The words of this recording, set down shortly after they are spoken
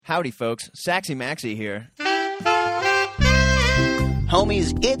Howdy, folks. Saxy Maxy here.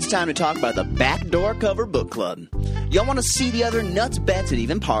 Homies, it's time to talk about the Backdoor Cover Book Club. Y'all want to see the other nuts bets and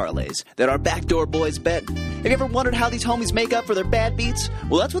even parlays that our Backdoor boys bet? Have you ever wondered how these homies make up for their bad beats?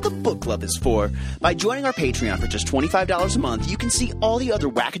 Well, that's what the book club is for. By joining our Patreon for just $25 a month, you can see all the other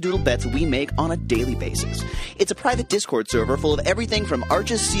wackadoodle bets that we make on a daily basis. It's a private Discord server full of everything from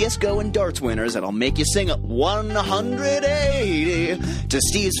Arch's CSGO and darts winners that'll make you sing 180 to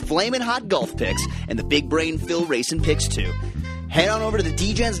Steve's flamin' hot golf picks and the big brain Phil racing picks too. Head on over to the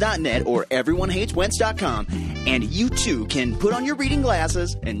dgens.net or everyonehateswentz.com, and you too can put on your reading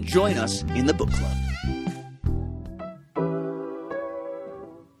glasses and join us in the book club.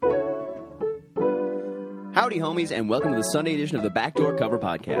 Howdy, homies, and welcome to the Sunday edition of the Backdoor Cover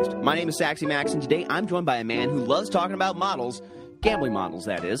Podcast. My name is Saxy Max, and today I'm joined by a man who loves talking about models, gambling models,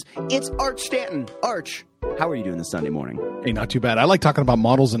 that is. It's Arch Stanton. Arch, how are you doing this Sunday morning? Hey, not too bad. I like talking about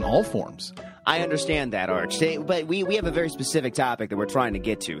models in all forms. I understand that, Arch, but we have a very specific topic that we're trying to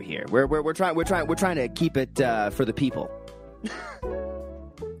get to here. We're trying to keep it for the people.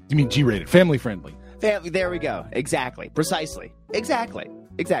 You mean G-rated, family friendly? There we go. Exactly. Precisely. Exactly.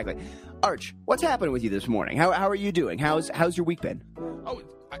 Arch, what's happening with you this morning? How are you doing? How's your week been? Oh,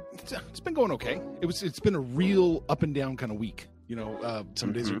 it's been going okay. It's been a real up and down kind of week. You know,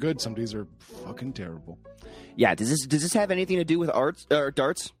 some days are good, some days are fucking terrible. Yeah, does this have anything to do with darts?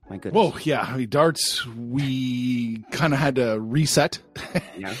 My goodness. Whoa, yeah. I mean, darts, we kind of had to reset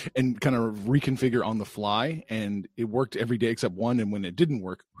and kind of reconfigure on the fly, and it worked every day except one, and when it didn't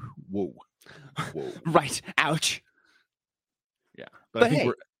work, whoa. Right. Ouch. Yeah. But I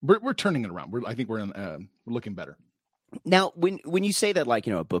think we're turning it around. I think we're looking better. Now, when you say that, like,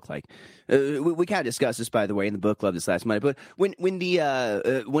 you know, a book, like we kind of discussed this, by the way, in the book club this last Monday. But when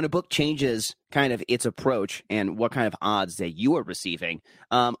a book changes kind of its approach and what kind of odds that you are receiving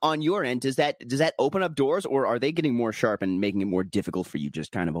on your end, does that open up doors, or are they getting more sharp and making it more difficult for you,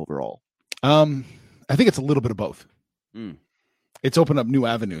 just kind of overall? I think it's a little bit of both. Mm. It's opened up new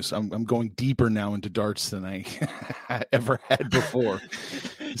avenues. I'm going deeper now into darts than I ever had before.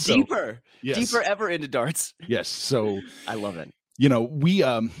 So, deeper ever into darts. Yes. So I love it. You know, we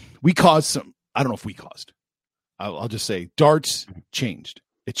caused some. I don't know if we caused. I'll just say darts changed.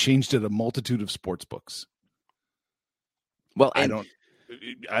 It changed at a multitude of sports books. Well, I don't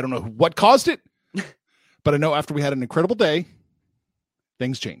know what caused it, but I know after we had an incredible day,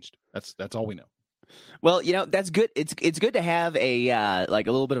 things changed. That's all we know. Well, you know, that's good. It's good to have a like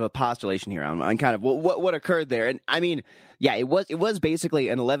a little bit of a postulation here on kind of what occurred there. And I mean, yeah, it was basically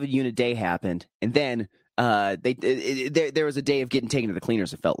an 11-unit day happened, and then there was a day of getting taken to the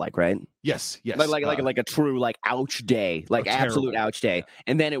cleaners. It felt like, right? Yes. Like a true like ouch day, like absolute ouch day. Yeah.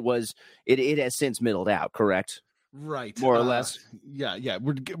 And then it has since middled out, correct? Right, more or less. Yeah,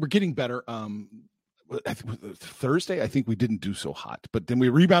 we're getting better. Thursday, I think we didn't do so hot, but then we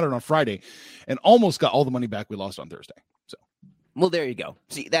rebounded on Friday and almost got all the money back we lost on Thursday. So, well, there you go.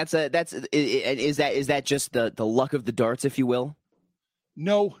 See, is that just the luck of the darts, if you will?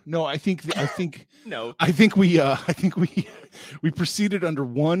 No, I think no. I think we proceeded under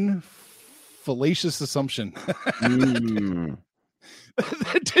one fallacious assumption.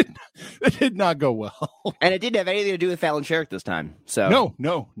 That did not go well. And it didn't have anything to do with Fallon Sherrick this time. So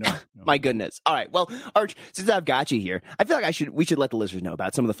No. My goodness. All right. Well, Arch, since I've got you here, I feel like we should let the listeners know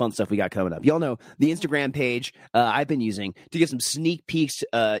about some of the fun stuff we got coming up. Y'all know the Instagram page I've been using to get some sneak peeks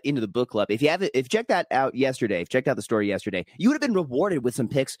into the book club. If you checked that out yesterday, checked out the story yesterday, you would have been rewarded with some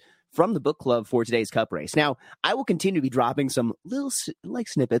picks from the book club for today's cup race. Now, I will continue to be dropping some little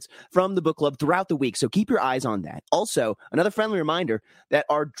snippets from the book club throughout the week, so keep your eyes on that. Also, another friendly reminder that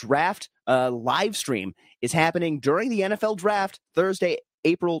our draft live stream is happening during the NFL draft Thursday,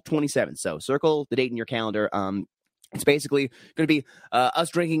 April 27th. So circle the date in your calendar. It's basically going to be us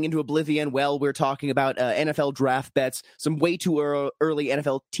drinking into oblivion while we're talking about NFL draft bets, some way too early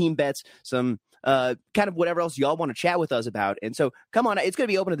NFL team bets, some kind of whatever else y'all want to chat with us about. And so come on, it's going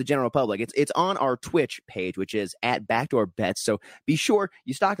to be open to the general public. It's on our Twitch page, which is at Backdoor Bets. So be sure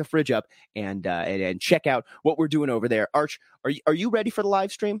you stock the fridge up and check out what we're doing over there. Arch, are you ready for the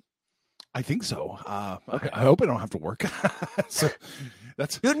live stream? I think so. Okay. I hope I don't have to work. So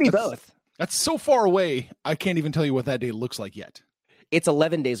that's you and me both. That's so far away. I can't even tell you what that day looks like yet. It's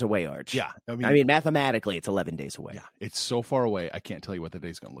 11 days away, Arch. Yeah. I mean, mathematically, it's 11 days away. Yeah. It's so far away. I can't tell you what the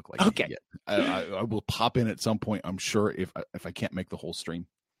day's going to look like. Okay. Yet. I will pop in at some point, I'm sure, if I can't make the whole stream.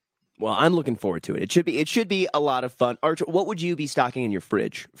 Well, I'm looking forward to it. It should be a lot of fun. Arch, what would you be stocking in your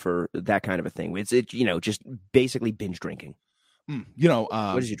fridge for that kind of a thing? It's just basically binge drinking.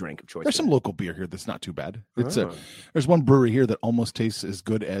 What is your drink of choice? There's some local beer here that's not too bad. There's one brewery here that almost tastes as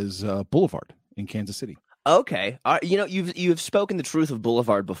good as Boulevard in Kansas City. Okay, you've spoken the truth of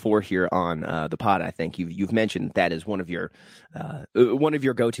Boulevard before here on the pod. I think you've mentioned that is one of your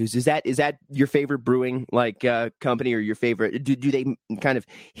go-tos. Is that your favorite brewing company, or your favorite? Do they kind of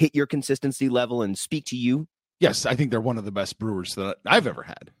hit your consistency level and speak to you? Yes, I think they're one of the best brewers that I've ever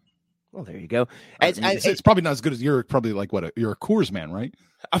had. Well, there you go. It's probably not as good as you're probably you're a Coors man, right?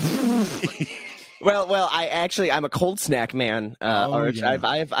 Well, I'm a cold snack man. Arch. Yeah.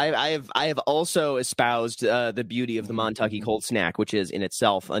 I have also espoused the beauty of the Montucky cold snack, which is in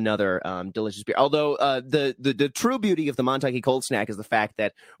itself another delicious beer. Although the true beauty of the Montucky cold snack is the fact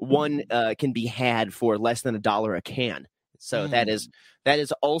that one can be had for less than $1 a can. So that is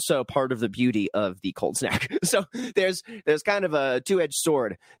also part of the beauty of the cold snack. So there's kind of a two-edged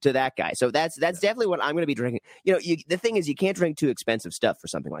sword to that guy. So that's definitely what I'm going to be drinking. The thing is, you can't drink too expensive stuff for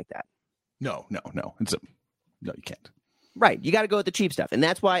something like that. No. No, you can't. Right, you got to go with the cheap stuff, and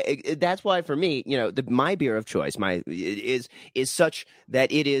that's why for me, my beer of choice, is such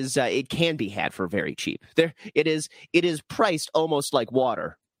that it can be had for very cheap. It is priced almost like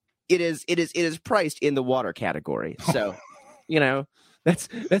water. It is priced in the water category. So, that's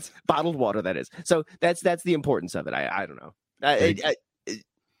bottled water. That is. So that's the importance of it. I don't know.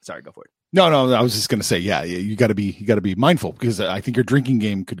 Sorry, go for it. No, I was just going to say, yeah, you got to be mindful, because I think your drinking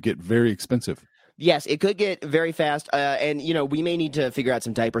game could get very expensive. Yes, it could get very fast, and we may need to figure out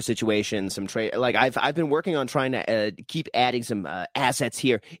some diaper situations, some trade. Like I've been working on trying to keep adding some assets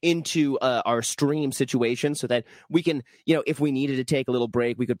here into our stream situation, so that we can, if we needed to take a little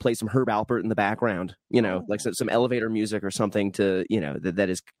break, we could play some Herb Alpert in the background, like some elevator music or something to, that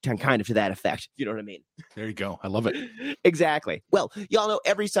is kind of to that effect. You know what I mean? There you go. I love it. Exactly. Well, y'all know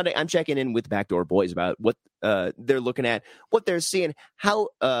every Sunday I'm checking in with the Backdoor Boys about what they're looking at, what they're seeing, how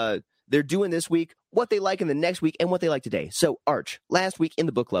they're doing this week, what they like in the next week, and what they like today. So, Arch, last week in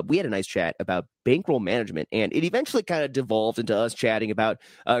the book club, we had a nice chat about bankroll management, and it eventually kind of devolved into us chatting about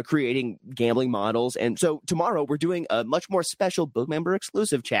creating gambling models. And so tomorrow we're doing a much more special book member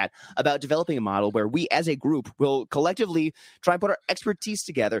exclusive chat about developing a model where we as a group will collectively try and put our expertise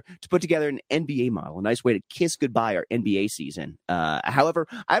together to put together an NBA model, a nice way to kiss goodbye our NBA season. However,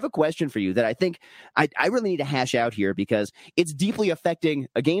 I have a question for you that I think I really need to hash out here, because it's deeply affecting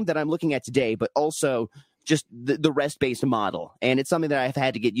a game that I'm looking at today, but also just the rest-based model. And it's something that I've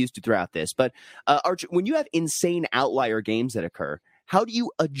had to get used to throughout this. But Arch, when you have insane outlier games that occur, how do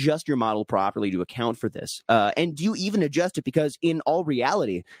you adjust your model properly to account for this? And do you even adjust it? Because in all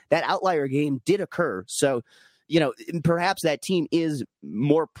reality, that outlier game did occur. So, perhaps that team is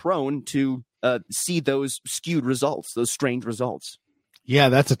more prone to see those skewed results, those strange results. Yeah,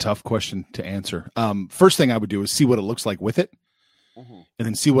 that's a tough question to answer. First thing I would do is see what it looks like with it, and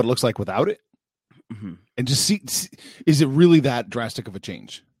then see what it looks like without it. Mm-hmm. And just see, is it really that drastic of a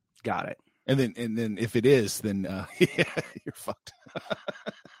change? Got it. And then if it is, then you're fucked.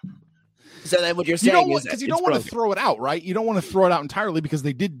 So then what you're saying is because you don't want to throw it out, right? You don't want to throw it out entirely, because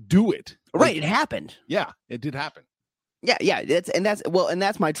they did do it. Right, it happened. Yeah, it did happen. Yeah.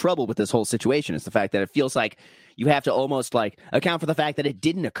 That's my trouble with this whole situation, is the fact that it feels like you have to almost account for the fact that it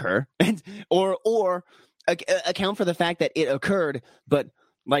didn't occur, or account for the fact that it occurred, but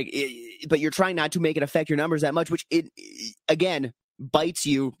you're trying not to make it affect your numbers that much, which it again bites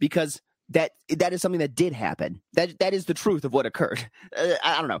you, because that is something that did happen. That is the truth of what occurred.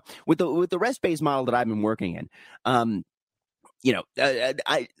 I don't know, with the rest-based model that I've been working in. I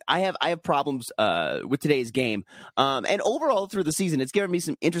have problems with today's game, and overall through the season, it's given me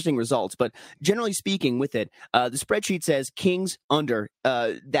some interesting results. But generally speaking, with it, the spreadsheet says Kings under.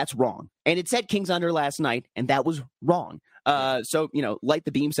 That's wrong, and it said Kings under last night, and that was wrong. So, light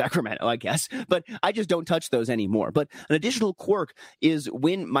the beam, Sacramento, I guess. But I just don't touch those anymore. But an additional quirk is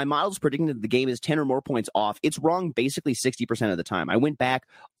when my model's predicting that the game is 10 or more points off, it's wrong basically 60% of the time. I went back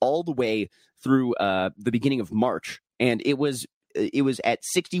all the way through the beginning of March, and it was at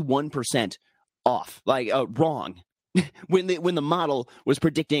 61% off, wrong, when the model was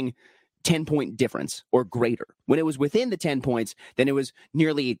predicting 10-point difference or greater. When it was within the 10 points, then it was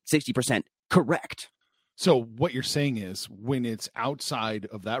nearly 60% correct. So what you're saying is, when it's outside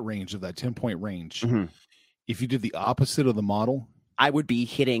of that range, of that 10-point range, if you did the opposite of the model, I would be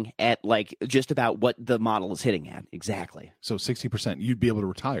hitting at just about what the model is hitting at. Exactly. So 60%, you'd be able to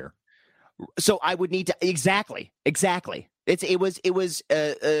retire. So I would need to exactly. It was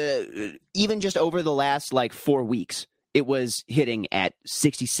even just over the last 4 weeks, it was hitting at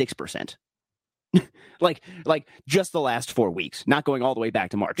 66%. like just the last 4 weeks, not going all the way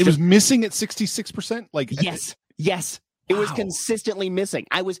back to March. It was missing at 66%. Yes. It was consistently missing.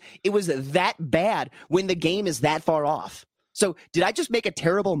 It was that bad when the game is that far off. So did I just make a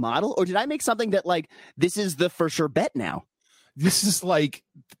terrible model, or did I make something that like this is the for sure bet now? This is like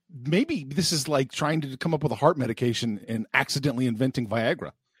trying to come up with a heart medication and accidentally inventing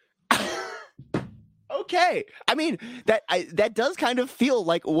Viagra. Okay, I mean that does kind of feel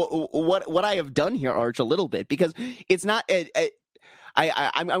like what I have done here, Arch, a little bit, because it's not.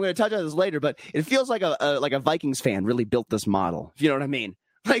 I'm going to touch on this later, but it feels like a Vikings fan really built this model. If you know what I mean?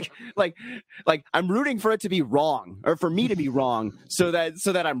 Like I'm rooting for it to be wrong, or for me to be wrong, so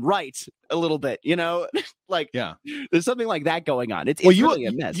that I'm right a little bit. You know, there's something like that going on. It's really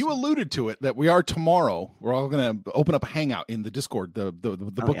a mess. You alluded to it that we are tomorrow. We're all going to open up a hangout in the Discord, the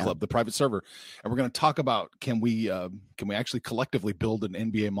book club, the private server, and we're going to talk about can we actually collectively build an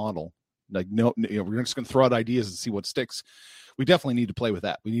NBA model? Like we're just going to throw out ideas and see what sticks. We definitely need to play with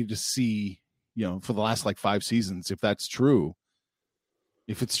that. We need to see, for the last 5 seasons, if that's true.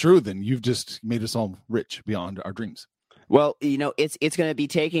 If it's true, then you've just made us all rich beyond our dreams. Well, it's going to be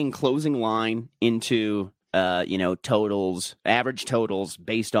taking closing line into, totals, average totals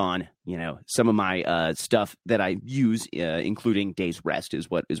based on, some of my stuff that I use, including days rest is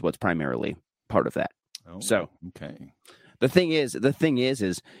what's primarily part of that. Oh, so, okay. The thing is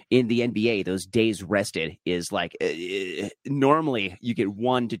in the NBA, those days rested is like normally you get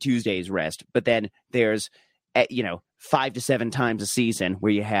 1 to 2 days rest, but then there's 5 to 7 times a season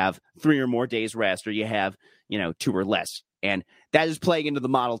where you have 3 or more days rest, or you have 2 or less, and that is playing into the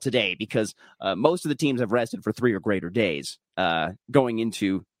model today because most of the teams have rested for 3 or greater days going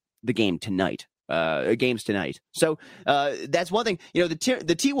into the game tonight. Games tonight. So that's one thing.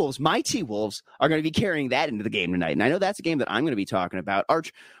 The T-Wolves, my T-Wolves, are going to be carrying that into the game tonight. And I know that's a game that I'm going to be talking about.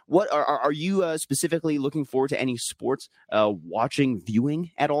 Arch, what are you specifically looking forward to any sports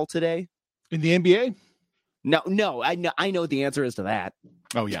viewing at all today? In the NBA? No, I know the answer is to that.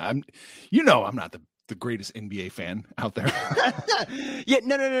 Oh, yeah. I'm not the greatest NBA fan out there. Yeah,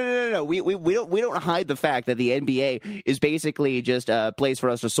 no. We don't hide the fact that the NBA is basically just a place for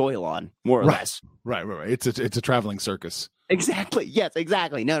us to soil on, more or less. Right. It's a traveling circus. Exactly. Yes,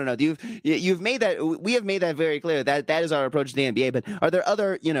 exactly. No. You've made that. We have made that very clear. That is our approach to the NBA. But are there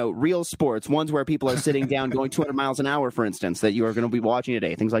other, real sports, ones where people are sitting down going 200 miles an hour, for instance, that you are going to be watching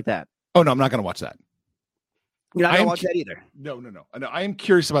today? Things like that. Oh no, I'm not going to watch that. You're not going to watch that either. No. I am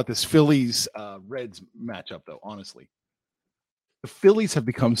curious about this Phillies Reds matchup, though. Honestly, the Phillies have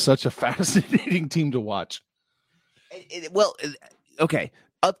become such a fascinating team to watch. Okay.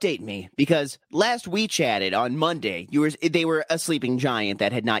 Update me, because last we chatted on Monday, they were a sleeping giant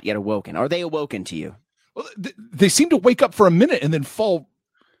that had not yet awoken. Are they awoken to you? Well, they seem to wake up for a minute and then fall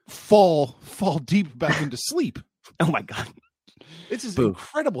deep back into sleep. Oh my God, this is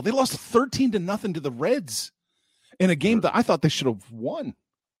incredible. They lost 13-0 to the Reds in a game that I thought they should have won.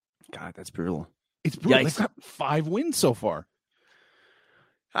 God, that's brutal. It's brutal. They've got 5 wins so far.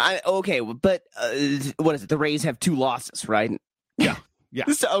 Okay, but what is it? The Rays have 2 losses, right? Yeah.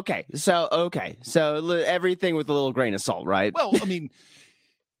 So everything with a little grain of salt, right? Well, I mean,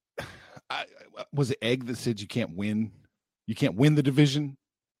 was it Egg that said you can't win the division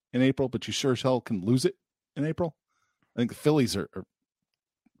in April, but you sure as hell can lose it in April? I think the Phillies are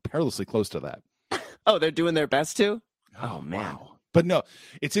perilously close to that. Oh, they're doing their best to? Oh man. Wow. But no,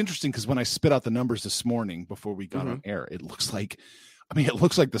 it's interesting because when I spit out the numbers this morning before we got on air, it looks like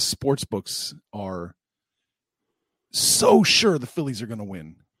the sports books are so sure the Phillies are going to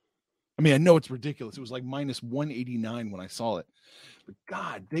win. I mean, I know it's ridiculous. It was like minus 189 when I saw it. But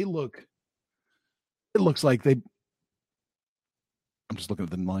God, it looks like I'm just looking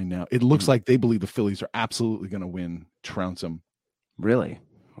at the line now. It looks like they believe the Phillies are absolutely going to win, trounce them. Really?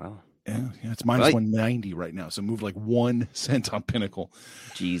 Well, yeah, it's minus 190 right now. So moved like 1 cent on Pinnacle.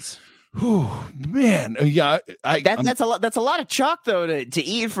 Jeez. Oh man, yeah. That's a lot. That's a lot of chalk though to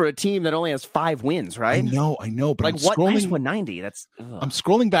eat for a team that only has 5 wins, right? I know. But like minus 190? That's. Ugh. I'm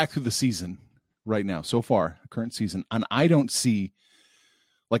scrolling back through the season right now, so far, current season, and I don't see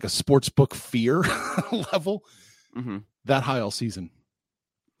like a sports book fear level that high all season.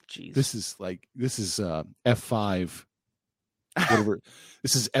 Jeez, this is F5. Whatever.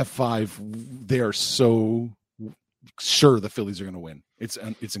 This is F5. They are so sure the Phillies are going to win. It's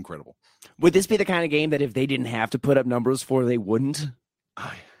incredible. Would this be the kind of game that if they didn't have to put up numbers for, they wouldn't?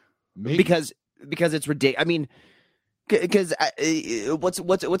 Maybe. Because it's ridiculous. I mean, because what's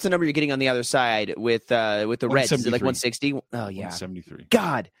the number you're getting on the other side with the Reds? Is it like 160? Oh yeah, 173.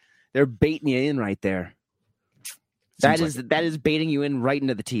 God, they're baiting you in right there. That is baiting you in right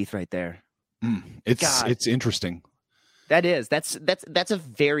into the teeth right there. It's interesting. That's a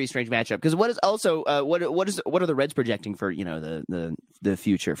very strange matchup. Because what is also what are the Reds projecting for the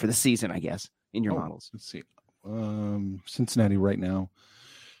future for the season? I guess in your models. Let's see. Cincinnati right now,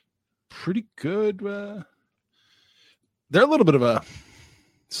 pretty good. They're a little bit of a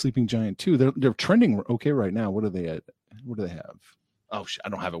sleeping giant too. They're trending okay right now. What are they at? What do they have? Oh shit, I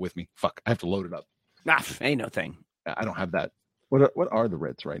don't have it with me. Fuck, I have to load it up. Ain't no thing. I don't have that. What are the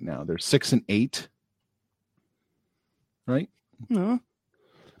Reds right now? They're 6-8. Right? No.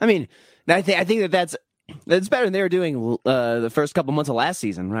 I mean, I think that's better than they were doing the first couple months of last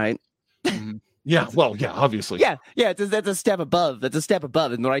season, right? Mm-hmm. Yeah, well, yeah, obviously. Yeah, that's a step above. That's a step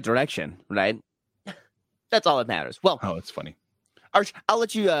above in the right direction, right? That's all that matters. Well, oh, it's funny. Arch, I'll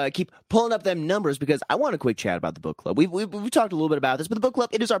let you keep pulling up them numbers because I want a quick chat about the book club. We've talked a little bit about this, but the book club,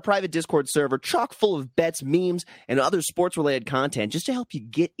 it is our private Discord server chock full of bets, memes, and other sports-related content just to help you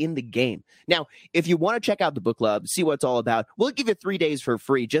get in the game. Now, if you want to check out the book club, see what it's all about, we'll give you 3 days for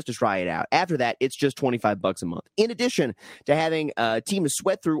free just to try it out. After that, it's just $25 a month. In addition to having a team to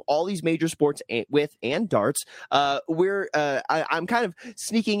sweat through all these major sports and darts, I'm kind of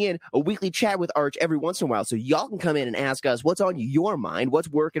sneaking in a weekly chat with Arch every once in a while, so y'all can come in and ask us what's on your mind, what's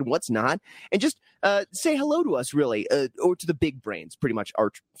working, what's not, and just say hello to us, really, or to the big brains, pretty much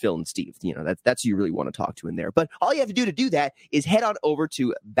Arch, Phil, and Steve. That's who you really want to talk to in there. But all you have to do that is head on over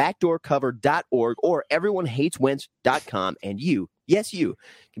to backdoorcover.org or everyonehateswentz.com, and you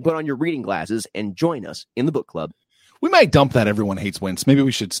can put on your reading glasses and join us in the book club. We might dump that Everyone Hates Wentz. Maybe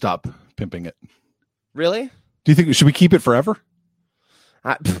we should stop pimping it. Really? Do you think should we keep it forever?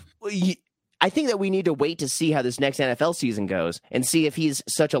 I think that we need to wait to see how this next NFL season goes and see if he's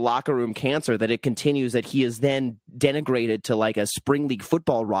such a locker room cancer that it continues that he is then denigrated to like a spring league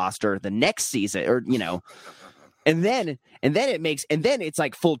football roster the next season, or and then it's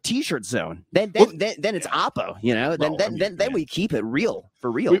like full t-shirt zone. Then it's Oppo, then we keep it real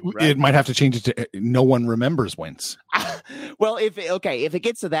for real. Right? It might have to change it to no one remembers Wentz. Well, if it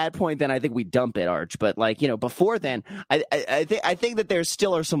gets to that point, then I think we dump it, Arch. But before then, I think that there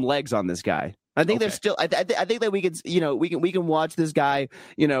still are some legs on this guy. I think there's still. I think that we could, we can watch this guy,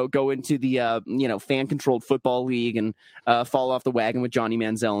 go into the fan controlled football league and fall off the wagon with Johnny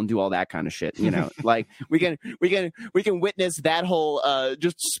Manziel and do all that kind of shit. Like we can witness that whole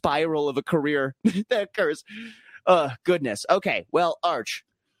just spiral of a career that occurs. Goodness. Okay. Well, Arch,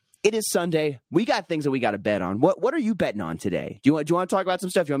 it is Sunday. We got things that we got to bet on. What are you betting on today? Do you want to talk about some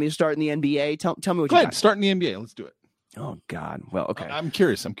stuff? You want me to start in the NBA? Tell me what. Go ahead. Start in the NBA. Let's do it. Oh God. Well, okay. I'm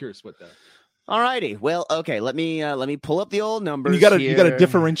curious what that. All righty. Well, okay. Let me pull up the old numbers. You gotta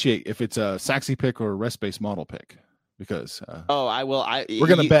differentiate if it's a Saxy pick or a rest-based model pick, because I will. We're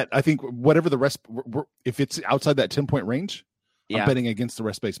gonna bet. I think whatever the rest, if it's outside that 10-point range, I'm betting against the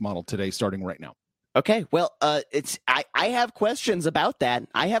rest-based model today, starting right now. Okay, well, I have questions about that.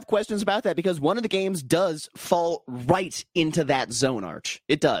 Because one of the games does fall right into that zone, Arch.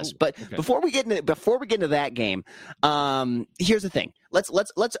 It does. But okay. before we get into that game, here's the thing. Let's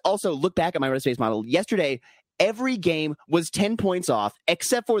also look back at my rest-based model. Yesterday, every game was 10 points off,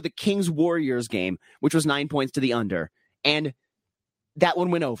 except for the Kings Warriors game, which was 9 points to the under, and that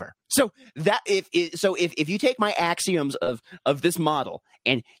one went over. So that if you take my axioms of this model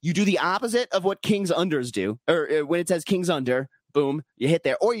and you do the opposite of what Kings unders do, or when it says Kings under, boom, you hit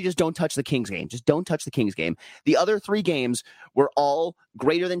there, or you just don't touch the Kings game. Just don't touch the Kings game. The other 3 games were all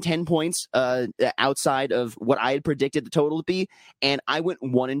greater than 10 points outside of what I had predicted the total to be, and I went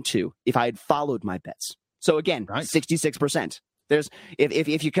 1-2 if I had followed my bets. So again, 66%.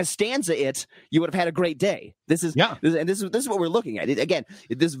 If you Costanza it, you would have had a great day. This is what we're looking at. Again,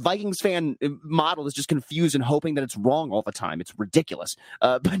 this Vikings fan model is just confused and hoping that it's wrong all the time. It's ridiculous.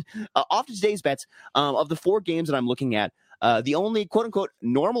 But off to today's bets, of the 4 games that I'm looking at, the only quote unquote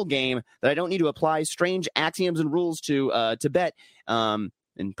normal game that I don't need to apply strange axioms and rules to bet, and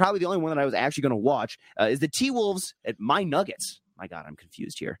probably the only one that I was actually going to watch is the T-Wolves at my Nuggets. My God, I'm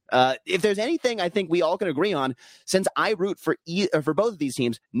confused here. If there's anything I think we all can agree on, since I root for both of these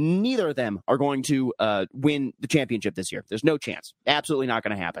teams, neither of them are going to win the championship this year. There's no chance. Absolutely not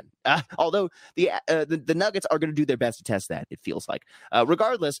going to happen. Although the Nuggets are going to do their best to test that, it feels like.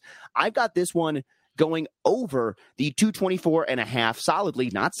 Regardless, I've got this one going over the 224.5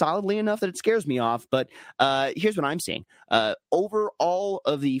 solidly, not solidly enough that it scares me off, but here's what I'm seeing. Over all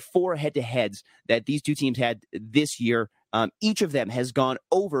of the 4 head-to-heads that these two teams had this year, each of them has gone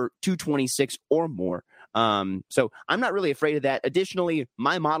over 226 or more. So I'm not really afraid of that. Additionally,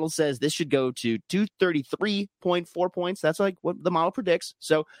 my model says this should go to 233.4 points. That's like what the model predicts.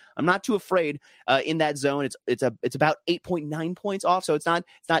 So I'm not too afraid in that zone. It's about 8.9 points off. So it's not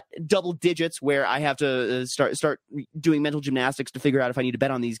double digits where I have to start doing mental gymnastics to figure out if I need to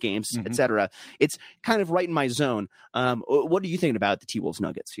bet on these games, etc. It's kind of right in my zone. What are you thinking about the T-Wolves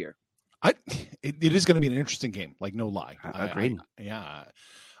Nuggets here? It is going to be an interesting game. Like, no lie. Agreed.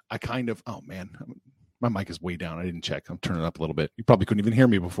 I kind of. Oh man, my mic is way down. I didn't check. I'm turning it up a little bit. You probably couldn't even hear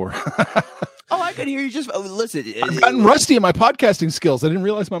me before. Oh, I could hear you. Just listen. I've gotten rusty in my podcasting skills. I didn't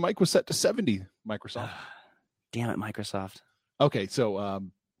realize my mic was set to 70. Microsoft. Damn it, Microsoft. Okay, so I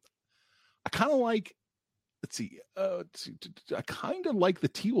kind of like. Let's see. I kind of like the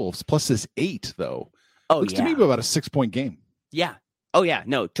T-Wolves plus this 8 though. Oh, looks to me about a 6-point game. Yeah. Oh yeah.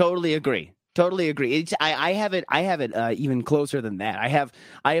 No, totally agree. I have it even closer than that. I have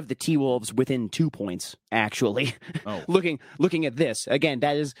the T-Wolves within 2 points actually. Oh. looking at this again,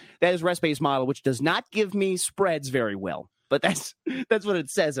 that is rest-based model, which does not give me spreads very well, but that's what it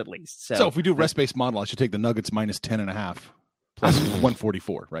says at least. So if we do rest-based model, I should take the Nuggets minus 10.5 plus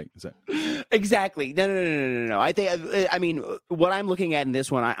 144, right? Is that exactly? No. I mean, what I'm looking at in this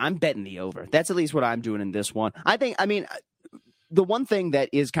one, I'm betting the over. That's at least what I'm doing in this one. The one thing that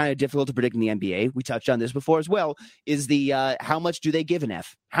is kind of difficult to predict in the NBA, we touched on this before as well, is the how much do they give an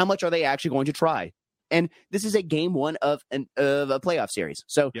F? How much are they actually going to try? And this is a game one of a playoff series.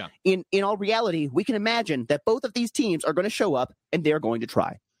 So in all reality, we can imagine that both of these teams are going to show up and they're going to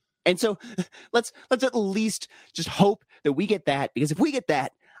try. And so let's at least just hope that we get that, because if we get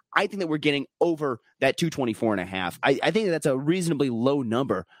that, I think that we're getting over that 224.5. I think that's a reasonably low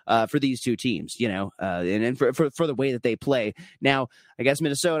number for these two teams, and for the way that they play. Now, I guess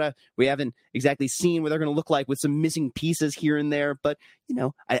Minnesota, we haven't exactly seen what they're going to look like with some missing pieces here and there. But,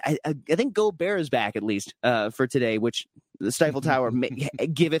 I think Gobert is back at least for today, which the Stifle Tower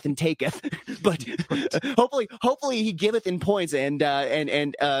giveth and taketh. But hopefully he giveth in points and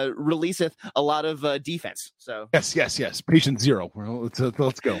releaseth a lot of defense. So yes. Patient zero. Well,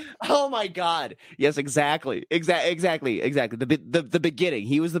 let's go. Oh my God! Yes, exactly. The beginning.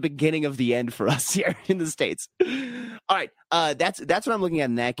 He was the beginning of the end for us here in the States. All right, that's what I'm looking at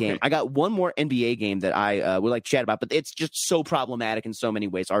in that game. Okay. I got one more NBA game that I would like to chat about, but it's just so problematic in so many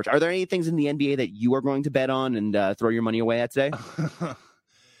ways. Arch, are there any things in the NBA that you are going to bet on and throw your money away at today?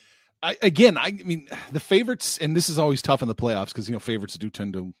 I mean, the favorites, and this is always tough in the playoffs because favorites do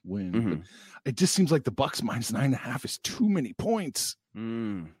tend to win. Mm-hmm. But it just seems like the Bucks minus 9.5 is too many points.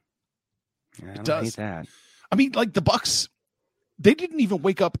 I don't hate that. I mean, like the Bucks, they didn't even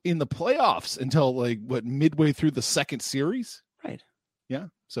wake up in the playoffs until midway through the second series. Right. Yeah.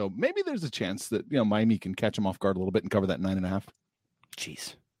 So maybe there's a chance that Miami can catch them off guard a little bit and cover that 9.5.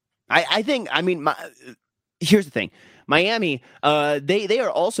 Jeez. I think. Here's the thing. Miami, they are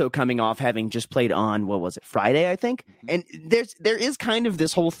also coming off having just played on, what was it, Friday, I think? And there is kind of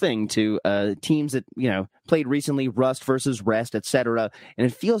this whole thing to teams that, played recently, rust versus rest, etc. And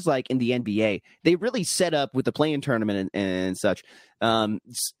it feels like in the NBA, they really set up with the play-in tournament and such,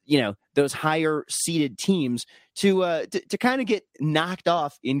 those higher seeded teams to kind of get knocked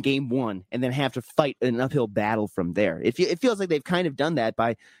off in game one and then have to fight an uphill battle from there. It feels like they've kind of done that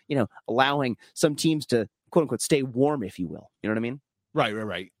by, allowing some teams to quote unquote stay warm, if you will. You know what I mean?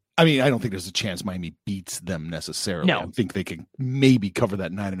 Right. I mean, I don't think there's a chance Miami beats them necessarily. No. I think they can maybe cover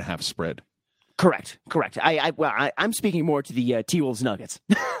that 9.5 spread. Correct. I'm speaking more to the T-Wolves Nuggets.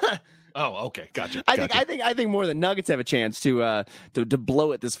 Oh, okay, gotcha. I think more the Nuggets have a chance to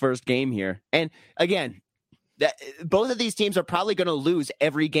blow it this first game here. And again, both of these teams are probably going to lose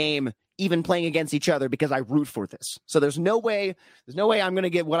every game, even playing against each other, because I root for this. So there's no way I'm going to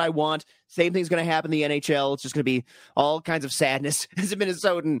get what I want. Same thing's going to happen in the NHL. It's just going to be all kinds of sadness as a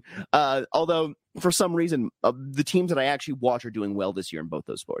Minnesotan. Although for some reason, the teams that I actually watch are doing well this year in both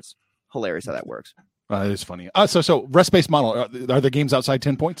those sports. Hilarious how that works. It's funny. So rest-based model. Are there games outside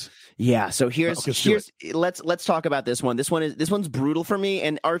 10 points? Yeah. So let's talk about this one. This one's brutal for me.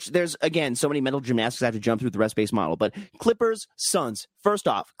 And Arch, there's again so many mental gymnastics I have to jump through the rest-based model. But Clippers, Suns. First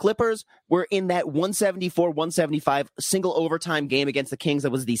off, Clippers were in that 174-175 single overtime game against the Kings.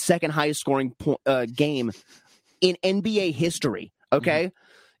 That was the second highest scoring game in NBA history. Okay,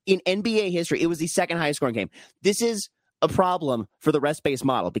 in NBA history, it was the second highest scoring game. This is a problem for the rest-based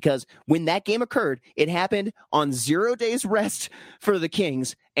model because when that game occurred, it happened on 0 days rest for the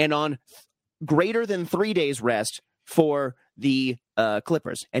Kings and on greater than 3 days rest for the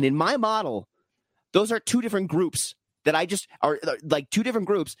Clippers. And in my model, those are two different groups that I just are like two different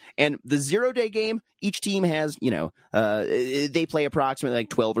groups. And the 0-day game, each team has, they play approximately like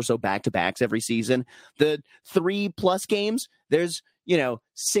 12 or so back-to-backs every season. The 3+ games, there's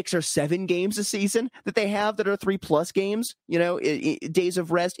 6 or 7 games a season that they have that are 3+ games, days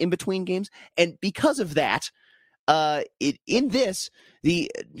of rest in between games. And because of that, let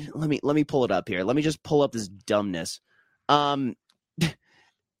me pull it up here. Let me just pull up this dumbness.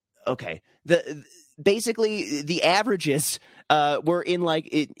 Okay. Basically the averages were in like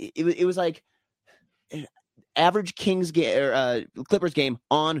it was like average Kings game or Clippers game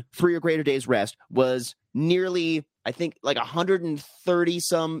on 3 or greater days rest was nearly, I think, like 130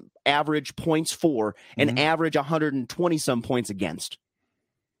 some average points for and average 120 some points against.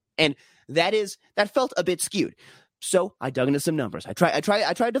 And that felt a bit skewed. So I dug into some numbers. I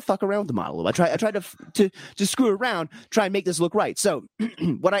tried to fuck around with the model. I tried to screw around, try and make this look right. So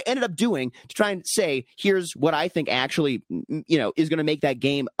what I ended up doing to try and say, here's what I think actually, is going to make that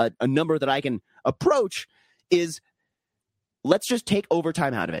game a number that I can approach is, let's just take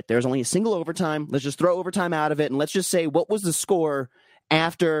overtime out of it. There's only a single overtime. Let's just throw overtime out of it. And let's just say, what was the score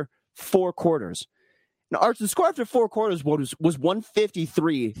after 4 quarters? Now, Arch, the score after 4 quarters was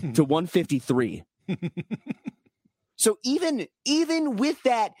 153 to 153. So even with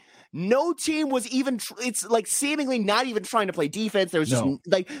that, no team was even. It's like seemingly not even trying to play defense. There was just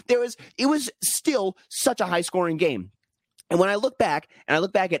it was still such a high scoring game. And when I look back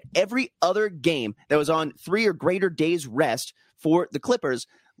at every other game that was on 3 or greater days rest for the Clippers,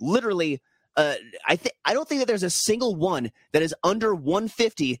 literally, I don't think that there's a single one that is under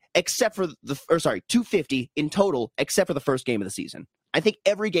 150 except for 250 in total, except for the first game of the season. I think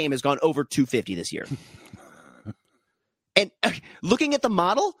every game has gone over 250 this year. And looking at the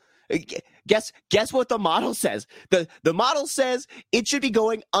model, guess what the model says? The model says it should be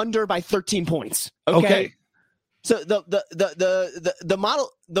going under by 13 points. Okay. So the model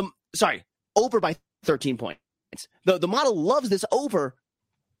over by 13 points. The model loves this over,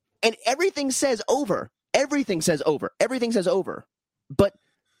 and everything says over. Everything says over. Everything says over. But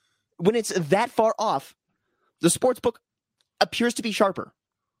when it's that far off, the sportsbook appears to be sharper.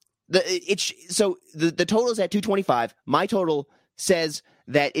 The total is at 225. My total says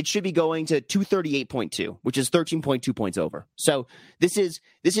that it should be going to 238.2, which is 13.2 points over. So this is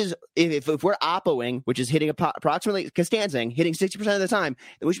if we're oppoing, which is hitting approximately Costanzing, hitting 60% of the time,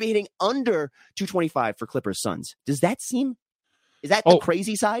 then we should be hitting under 225 for Clippers Suns. Does that seem? Is that the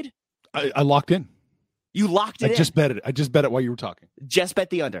crazy side? I locked in. You locked it in. I just bet it while you were talking. Just bet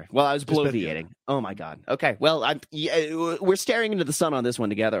the under. Well, I was bloviating. Oh my God. Okay. Well, we're staring into the sun on this one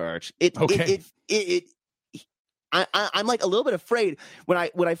together, Arch. I'm like a little bit afraid when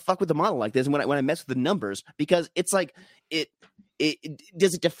I fuck with the model like this and when I mess with the numbers, because it's like it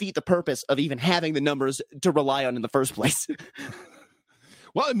does it defeat the purpose of even having the numbers to rely on in the first place.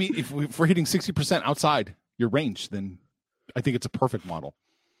 Well, I mean, if we're hitting 60% outside your range, then I think it's a perfect model.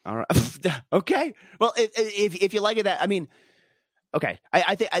 All right. Okay. Well, if you like it, I mean, okay.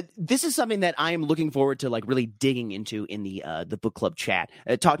 I think this is something that I am looking forward to, like, really digging into in the book club chat,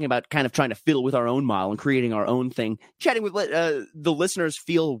 talking about kind of trying to fiddle with our own model and creating our own thing, chatting with what the listeners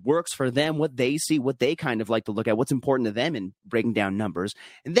feel works for them, what they see, what they kind of like to look at, what's important to them in breaking down numbers,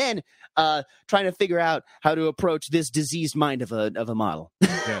 and then trying to figure out how to approach this diseased mind of a model.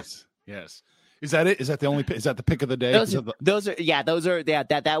 Yes. Is that it? Is that the pick of the day? That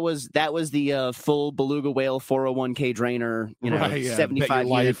was the full beluga whale 401k drainer, 75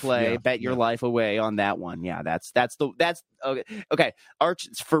 unit play, bet your life away on that one. Yeah, that's okay. Arch,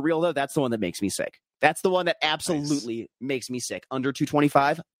 for real though, that's the one that makes me sick. That's the one that absolutely makes me sick. Under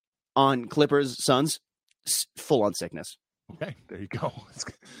 225 on Clippers Suns, full on sickness. Okay, there you go.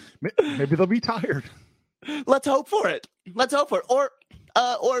 Maybe they'll be tired. Let's hope for it.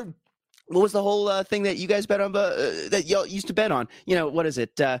 Or what was the whole thing that you guys bet on? That y'all used to bet on? What is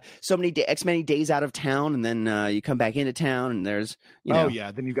it? So many X many days out of town, and then you come back into town, and there's Oh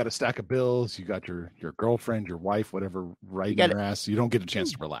yeah, then you got a stack of bills. You got your girlfriend, your wife, whatever, right in your ass. So you don't get a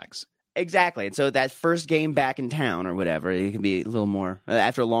chance to relax. Exactly, and so that first game back in town or whatever, it can be a little more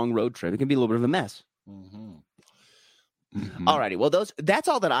after a long road trip. It can be a little bit of a mess. Mm-hmm. Alrighty, well, that's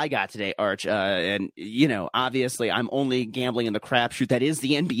all that I got today, Arch. And obviously, I'm only gambling in the crapshoot that is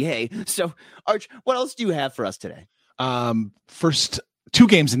the NBA. So, Arch, what else do you have for us today? First 2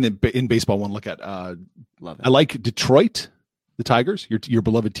 games in baseball. One look at. Love it. I like Detroit, the Tigers, your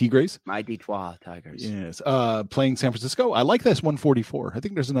beloved Tigres. My Detroit Tigers. Yes. Playing San Francisco. I like this 144. I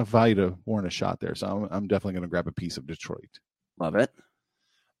think there's enough value to warrant a shot there. So I'm definitely going to grab a piece of Detroit. Love it.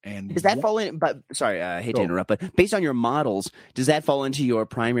 And And does that fall in? But sorry, I hate to interrupt, but based on your models, does that fall into your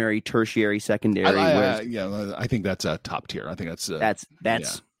primary, tertiary, secondary? I think that's a top tier. I think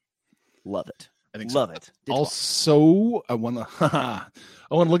that's love it. I think love so. it. Also, I want to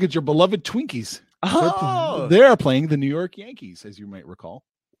look at your beloved Twinkies. Oh, they're playing the New York Yankees, as you might recall.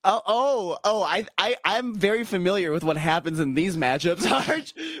 I'm very familiar with what happens in these matchups,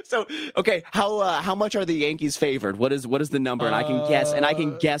 Arch. So, okay, how much are the Yankees favored? What is the number? And I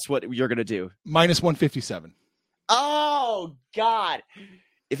can guess what you're gonna do. Minus 157. Oh God!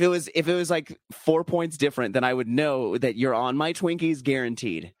 If it was like 4 points different, then I would know that you're on my Twinkies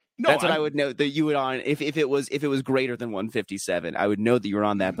guaranteed. No, that's what I would know that you would on if it was greater than 157. I would know that you were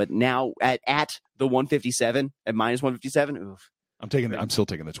on that. But now at the 157 at minus 157, oof. I'm still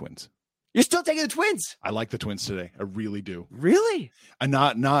taking the Twins. You're still taking the Twins? I like the Twins today. I really do. Really? I'm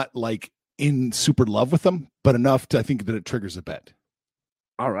not like in super love with them, but enough to I think that it triggers a bet.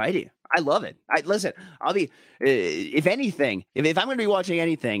 All righty. I love it. Listen, I'll be, if anything, if I'm going to be watching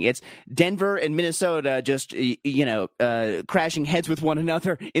anything, it's Denver and Minnesota just, crashing heads with one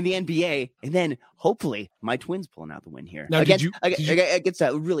another in the NBA. And then hopefully my Twins pulling out the win here now, against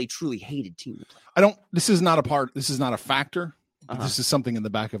a really, truly hated team. This is not a factor. Uh-huh. This is something in the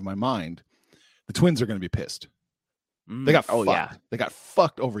back of my mind. The Twins are going to be pissed. They got fucked. Yeah. They got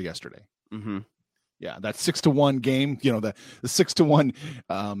fucked over yesterday. Mm-hmm. Yeah, that 6-1 game, the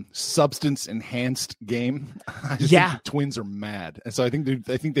 6-1 substance enhanced game. I think the Twins are mad, and so I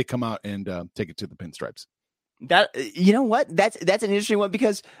think they come out and take it to the pinstripes. That you know what? That's an interesting one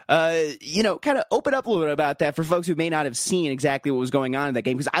because kind of open up a little bit about that for folks who may not have seen exactly what was going on in that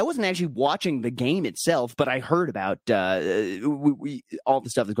game, because I wasn't actually watching the game itself, but I heard about all the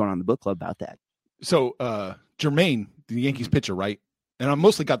stuff that's going on in the book club about that. So Jermaine, the Yankees pitcher, right? And I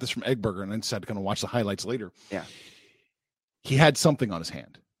mostly got this from Eggberger, and I decided to kind of watch the highlights later. Yeah, he had something on his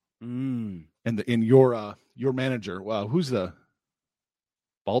hand. And in your manager, who's the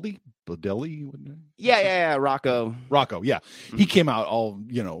Baldelli? Yeah, Rocco. Yeah. Mm-hmm. He came out all,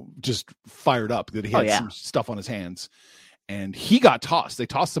 just fired up that he had some stuff on his hands, and he got tossed. They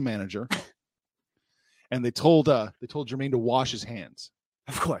tossed the manager, and they told Jermaine to wash his hands.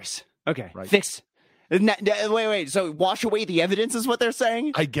 Of course. Okay. Right. Fixed. Wait. So wash away the evidence is what they're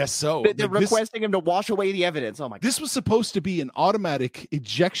saying? I guess so. They're requesting him to wash away the evidence. Oh my God. This was supposed to be an automatic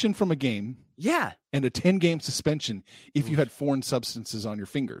ejection from a game. Yeah. And a 10-game suspension if you had foreign substances on your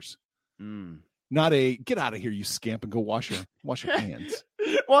fingers. Not a get out of here, you scamp, and go wash your hands.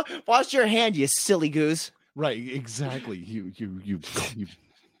 Well, wash your hand, you silly goose. Right, exactly. You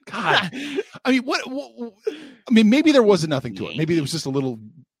God. I mean, what I mean, maybe there wasn't nothing to it. Maybe there was just a little,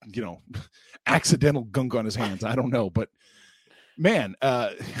 accidental gunk on his hands. I don't know, but man,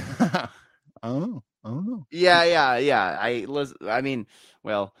 I don't know. Yeah. I mean,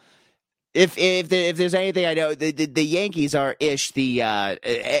 well, if there's anything I know, the Yankees are the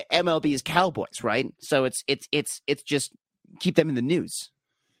MLB's Cowboys, right? So it's just keep them in the news.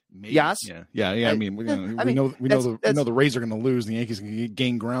 Maybe. Yes. Yeah. I mean, we know the Rays are going to lose. The Yankees can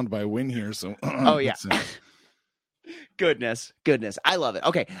gain ground by a win here. So. Oh yeah. Goodness. I love it.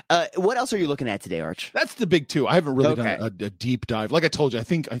 Okay. What else are you looking at today, Arch? That's the big two. I haven't really done a deep dive. Like I told you, I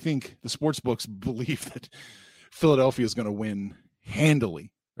think the sports books believe that Philadelphia is going to win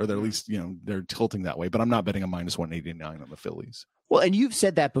handily, or they're at least, they're tilting that way, but I'm not betting a minus 189 on the Phillies. Well, and you've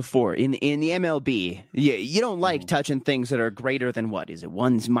said that before in the MLB. You don't like touching things that are greater than what is it?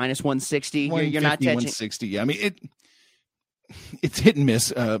 Minus 160. You're not touching 160. Yeah, I mean it's hit and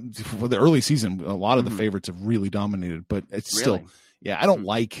miss. For the early season, a lot of the favorites have really dominated, but it's still, I don't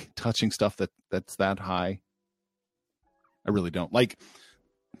like touching stuff that's that high. I really don't like.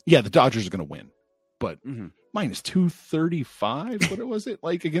 Yeah, the Dodgers are going to win, but minus 235. What was it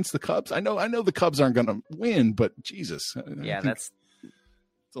like against the Cubs? I know the Cubs aren't going to win, but Jesus, it's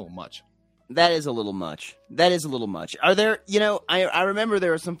a little much. That is a little much. Are there, I remember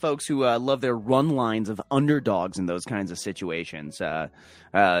there are some folks who love their run lines of underdogs in those kinds of situations. Do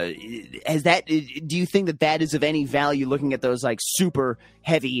you think that is of any value looking at those like super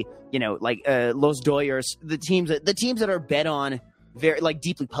heavy, like Los Doyers, the teams that are bet on very like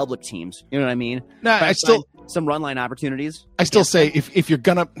deeply public teams, you know what I mean? No, I still some run line opportunities. I still say if you're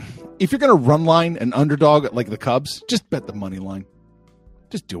gonna run line an underdog like the Cubs, just bet the money line.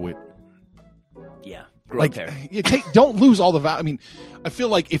 Just do it. Yeah, don't lose all the value. I mean, I feel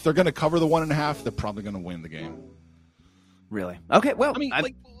like if they're going to cover the 1.5, they're probably going to win the game. Really? Okay. Well, I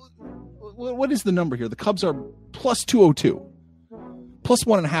mean, what is the number here? The Cubs are plus 202, plus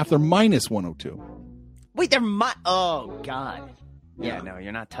 1.5. They're minus 102. Wait, they're oh God. Yeah, no,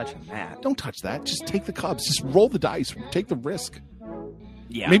 you're not touching that. Don't touch that. Just take the Cubs. Just roll the dice. Take the risk.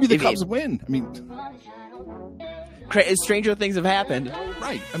 Yeah. Maybe the Cubs win. I mean, stranger things have happened.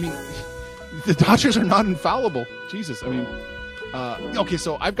 Right. I mean, the Dodgers are not infallible. Jesus. I mean, okay,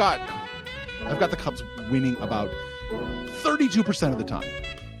 so I've got the Cubs winning about 32% of the time.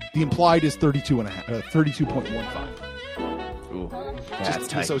 The implied is 32.15. Ooh, that's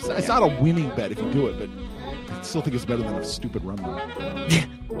tight. So it's not a winning bet if you do it, but I still think it's better than a stupid run line.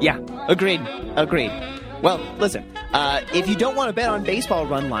 Yeah, agreed. Well, listen, if you don't want to bet on baseball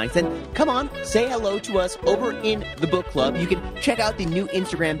run lines, then come on, say hello to us over in the book club. You can check out the new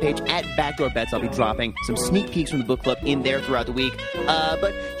Instagram page at Backdoor Bets. I'll be dropping some sneak peeks from the book club in there throughout the week.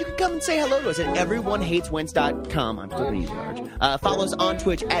 But you can come and say hello to us at everyonehateswentz.com. I'm still pretty large. Follow us on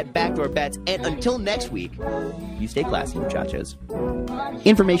Twitch at Backdoor Bets. And until next week, you stay classy, muchachos.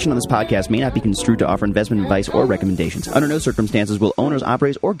 Information on this podcast may not be construed to offer investment advice or recommendations. Under no circumstances will owners,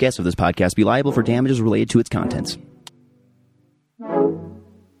 operators, or guests of this podcast be liable for damages related to its contents.